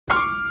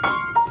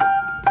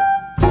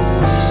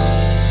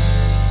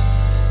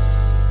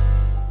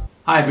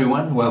Hi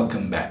everyone,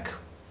 welcome back.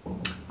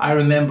 I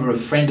remember a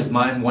friend of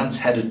mine once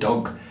had a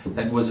dog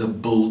that was a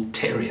bull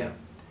terrier.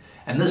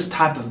 And this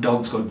type of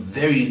dog's got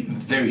very,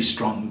 very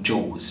strong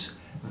jaws.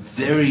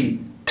 Very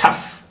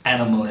tough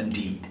animal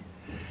indeed.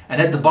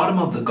 And at the bottom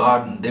of the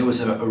garden there was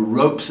a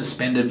rope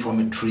suspended from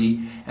a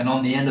tree, and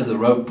on the end of the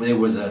rope there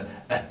was a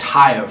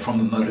tire from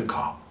a motor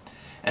car.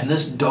 And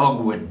this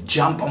dog would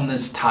jump on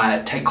this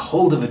tire, take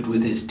hold of it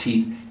with his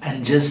teeth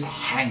and just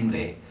hang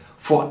there.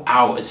 For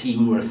hours he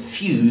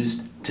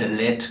refused to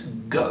let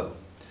go.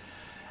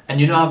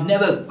 And you know, I've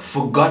never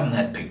forgotten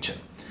that picture.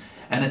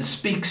 And it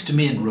speaks to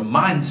me and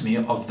reminds me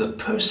of the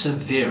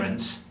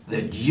perseverance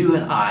that you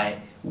and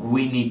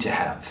we need to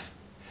have.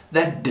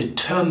 That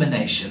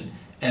determination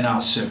in our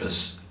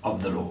service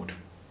of the Lord.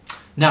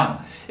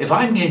 Now, if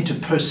I'm going to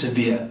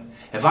persevere,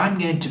 if I'm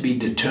going to be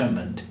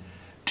determined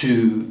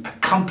to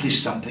accomplish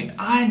something,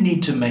 I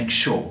need to make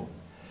sure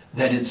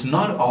that it's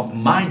not of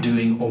my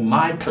doing or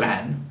my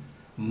plan,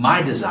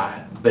 my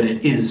desire, but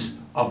it is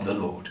of the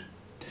Lord.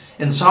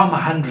 In Psalm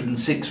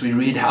 106 we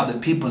read how the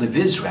people of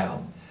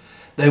Israel,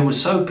 they were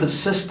so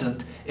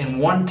persistent in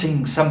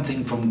wanting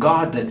something from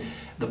God that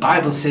the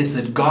Bible says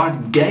that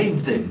God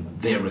gave them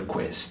their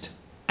request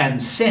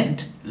and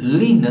sent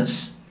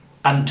leanness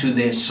unto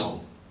their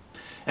soul.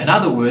 In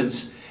other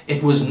words,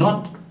 it was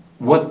not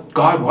what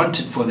God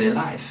wanted for their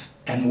life,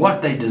 and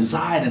what they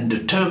desired and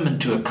determined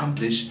to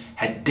accomplish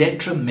had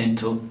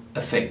detrimental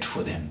effect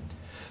for them.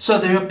 So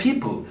there are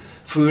people,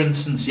 for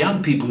instance,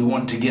 young people who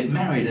want to get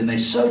married, and they're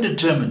so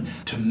determined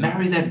to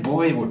marry that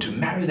boy or to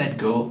marry that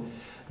girl,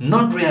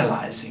 not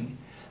realizing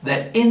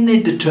that in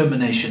their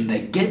determination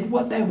they get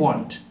what they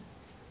want,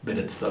 but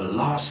it's the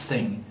last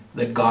thing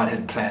that God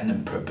had planned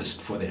and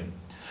purposed for them.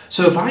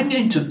 So if I'm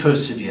going to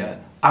persevere,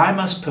 I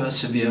must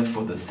persevere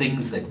for the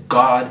things that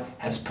God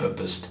has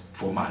purposed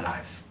for my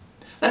life.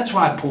 That's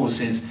why Paul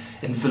says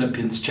in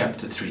Philippians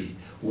chapter 3,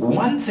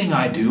 one thing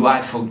I do,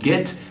 I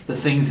forget the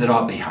things that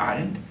are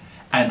behind,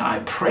 and I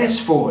press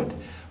forward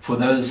for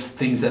those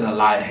things that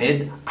lie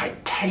ahead. I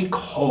take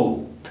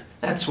hold.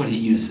 That's what he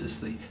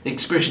uses, the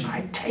expression,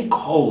 I take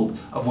hold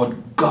of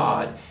what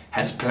God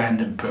has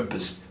planned and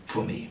purposed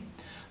for me.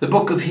 The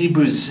book of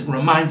Hebrews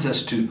reminds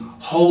us to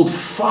hold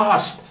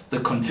fast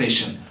the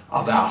confession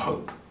of our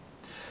hope.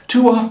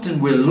 Too often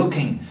we're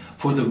looking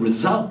for the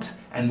result,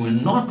 and we're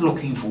not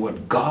looking for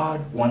what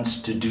God wants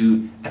to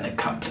do and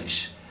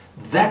accomplish.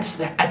 That's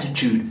the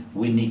attitude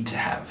we need to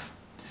have.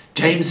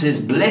 James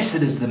says,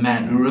 blessed is the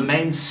man who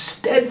remains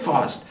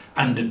steadfast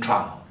under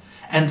trial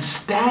and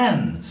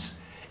stands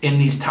in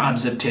these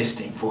times of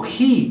testing, for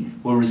he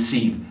will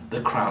receive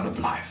the crown of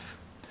life.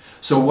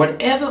 So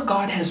whatever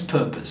God has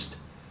purposed,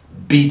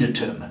 be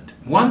determined.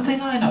 One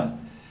thing I know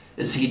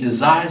is he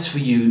desires for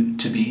you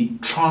to be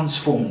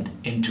transformed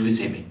into his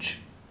image.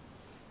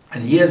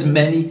 And he has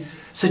many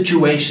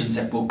situations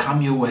that will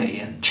come your way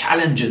and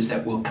challenges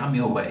that will come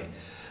your way.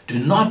 Do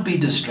not be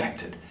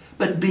distracted,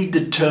 but be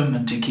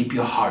determined to keep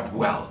your heart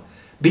well.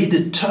 Be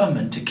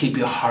determined to keep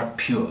your heart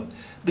pure.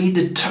 Be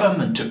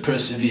determined to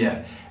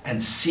persevere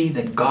and see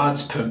that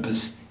God's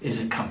purpose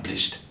is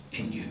accomplished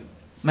in you.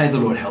 May the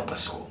Lord help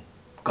us all.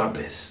 God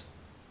bless.